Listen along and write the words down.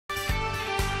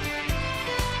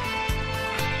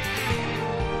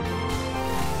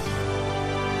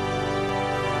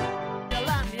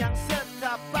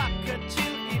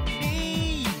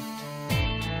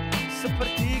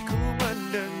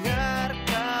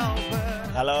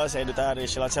Halo, saya Duta dari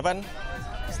Sheila.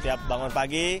 Setiap bangun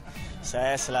pagi,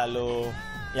 saya selalu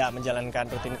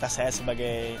menjalankan rutinitas saya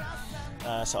sebagai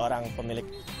seorang pemilik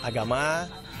agama,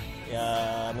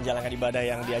 menjalankan ibadah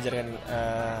yang diajarkan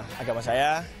agama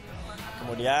saya.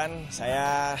 Kemudian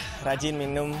saya rajin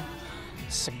minum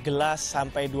segelas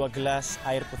sampai 2 gelas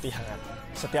air putih hangat.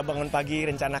 Setiap bangun pagi,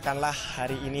 rencanakanlah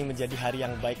hari ini menjadi hari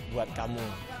yang baik buat kamu.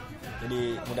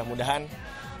 Jadi mudah-mudahan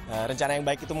rencana yang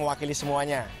baik itu mewakili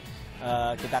semuanya.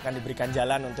 Kita akan diberikan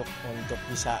jalan untuk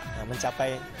bisa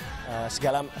mencapai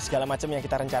segala macam yang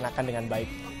kita rencanakan dengan baik.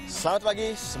 Selamat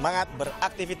pagi, semangat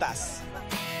beraktivitas.